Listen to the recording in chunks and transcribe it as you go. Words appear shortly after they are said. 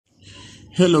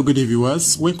Hello, good day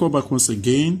viewers. Welcome back once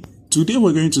again. Today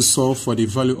we're going to solve for the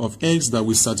value of x that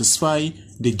will satisfy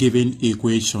the given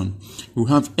equation. We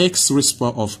have x raised to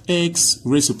the power of x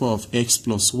raised to the power of x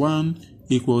plus 1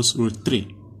 equals root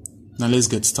 3. Now let's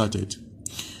get started.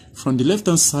 From the left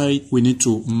hand side, we need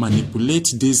to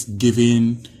manipulate this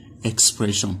given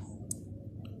expression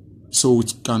so we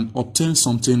can obtain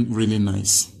something really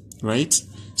nice, right?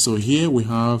 So here we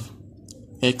have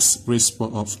x raised to the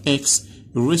power of x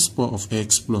raised to the power of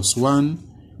x plus 1,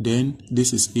 then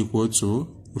this is equal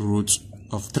to root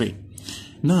of 3.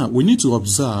 Now we need to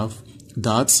observe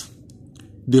that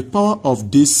the power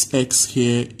of this x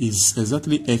here is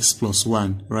exactly x plus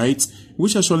 1, right?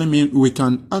 Which actually means we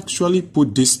can actually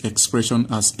put this expression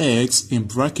as x in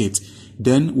bracket.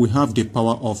 Then we have the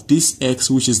power of this x,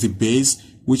 which is the base,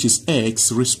 which is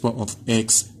x raised to the power of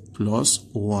x plus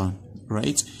 1,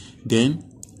 right? Then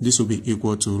this will be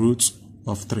equal to root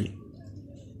of 3.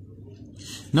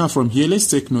 Now from here, let's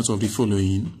take note of the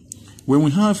following. When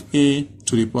we have a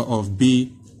to the power of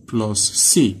b plus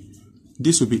c,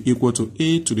 this will be equal to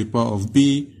a to the power of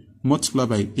b multiplied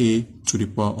by a to the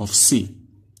power of c.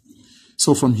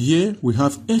 So from here, we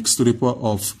have x to the power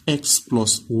of x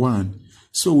plus 1.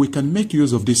 So we can make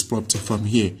use of this property from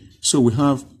here. So we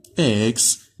have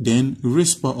x, then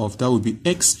raised to the power of, that will be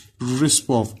x raised to the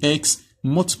power of x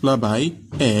multiplied by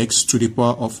x to the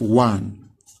power of 1.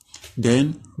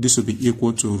 Then this will be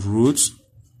equal to root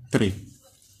 3.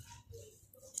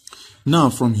 Now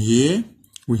from here,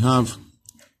 we have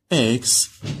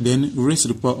x, then raised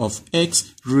to the power of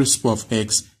x raised to the power of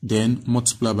x, then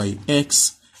multiply by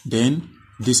x, then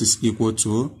this is equal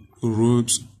to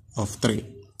root of 3.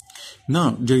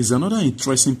 Now there is another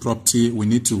interesting property we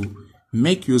need to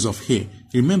make use of here.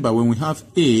 Remember, when we have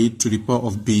a to the power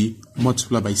of b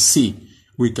multiplied by c,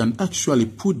 we can actually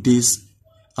put this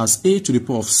as a to the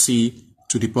power of c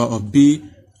to the power of b,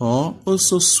 or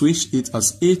also switch it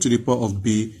as a to the power of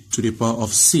b to the power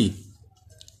of c.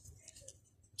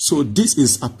 So this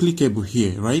is applicable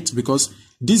here, right? Because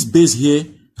this base here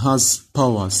has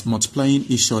powers multiplying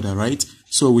each other, right?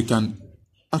 So we can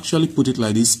actually put it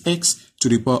like this, x to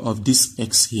the power of this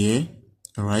x here,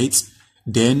 right?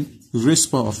 Then raised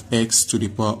to the power of x to the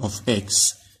power of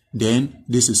x. Then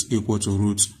this is equal to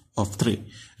root of 3.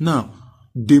 Now,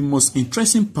 the most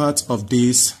interesting part of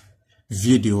this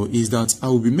video is that I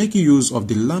will be making use of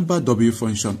the Lambert W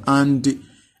function, and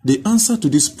the answer to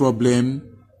this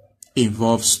problem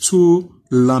involves two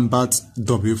Lambert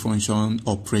W function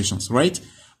operations, right?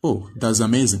 Oh, that's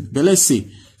amazing. But let's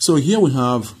see. So here we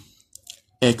have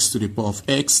x to the power of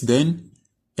x, then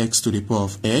x to the power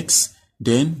of x,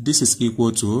 then this is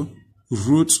equal to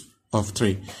root of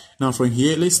 3. Now from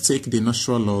here, let's take the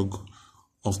natural log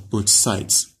of both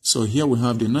sides. So here we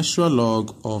have the natural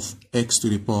log of x to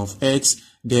the power of x,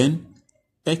 then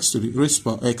x to the raised to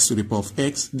the power x to the power of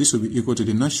x. This will be equal to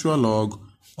the natural log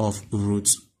of root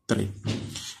 3.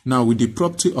 Now with the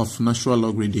property of natural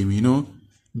logarithm, you know,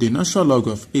 the natural log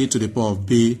of a to the power of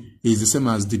b is the same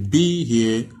as the b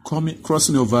here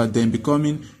crossing over, then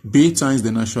becoming b times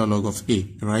the natural log of a,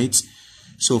 right?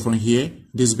 So from here,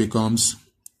 this becomes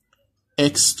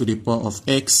x to the power of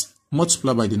x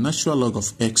multiplied by the natural log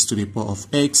of x to the power of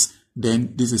x,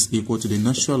 then this is equal to the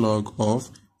natural log of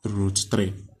root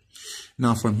 3.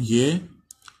 Now from here,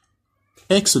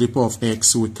 x to the power of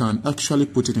x, we can actually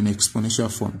put it in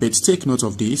exponential form. But take note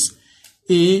of this,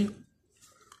 a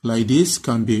like this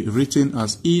can be written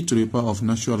as e to the power of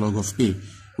natural log of a.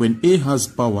 When a has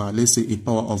power, let's say a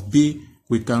power of b,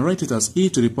 we can write it as e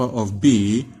to the power of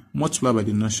b multiplied by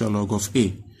the natural log of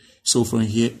a. So from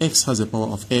here, x has a power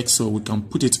of x, so we can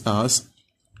put it as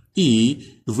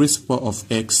e raised to the power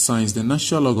of x times the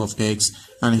natural log of x,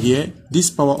 and here this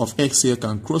power of x here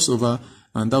can cross over,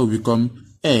 and that will become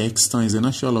x times the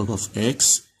natural log of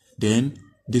x. Then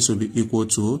this will be equal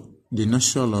to the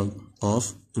natural log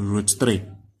of root 3.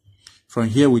 From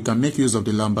here, we can make use of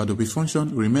the Lambert W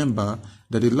function. Remember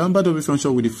that the Lambert W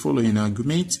function with the following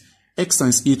argument: x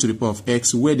times e to the power of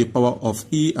x, where the power of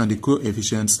e and the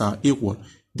coefficients are equal.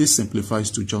 This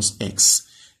simplifies to just x.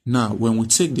 Now, when we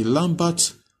take the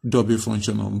Lambert W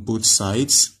function on both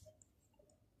sides,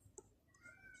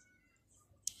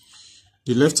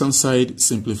 the left-hand side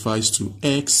simplifies to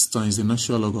x times the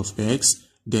natural log of x.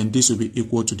 Then this will be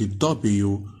equal to the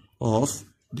w of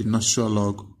the natural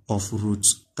log of root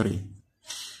 3.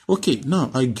 Okay,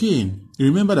 now again,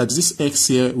 remember that this x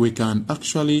here, we can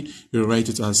actually rewrite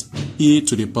it as e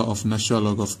to the power of natural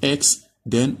log of x,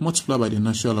 then multiply by the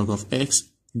natural log of x.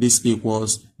 This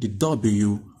equals the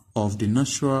w of the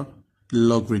natural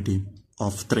logarithm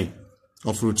of 3.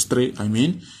 of root 3, I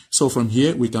mean. So from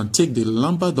here, we can take the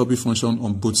Lambert W function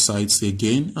on both sides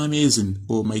again. Amazing.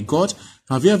 Oh my God.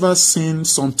 Have you ever seen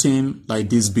something like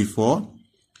this before?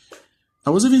 I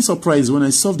was even surprised when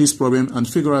I solved this problem and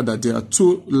figured out that there are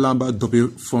 2 Lambert W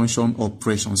function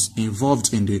operations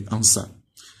involved in the answer.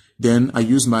 Then I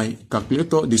used my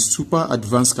calculator, the super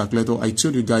advanced calculator. I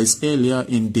told you guys earlier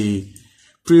in the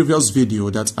previous video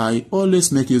that I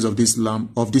always make use of this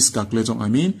calculator,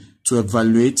 to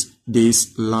evaluate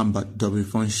this Lambert W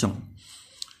function.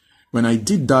 When I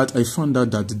did that, I found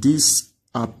out that this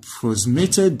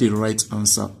approximated the right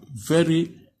answer.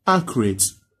 Very accurate.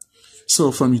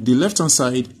 So from the left hand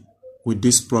side, with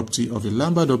this property of the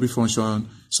Lambert W function,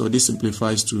 so this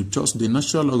simplifies to just the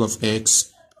natural log of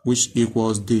x, which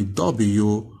equals the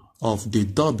w of the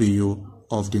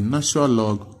natural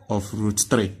log of root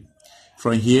 3.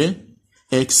 From here,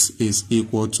 x is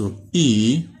equal to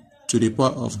e to the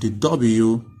power of the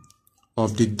w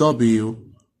of the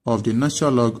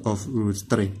natural log of root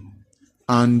 3.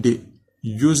 And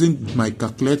using my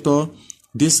calculator,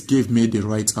 this gave me the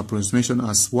right approximation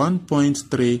as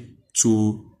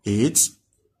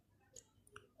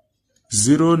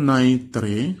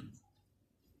 1.328,093,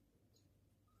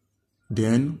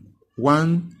 then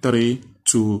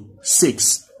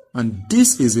 1326. And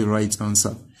this is the right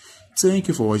answer. Thank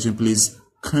you for watching. Please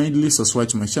kindly subscribe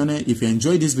to my channel. If you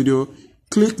enjoyed this video,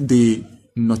 click the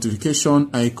notification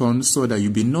icon so that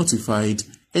you'll be notified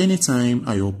anytime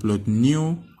I upload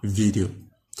new video.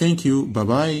 Thank you. Bye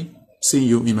bye. See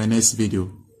you in my next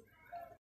video.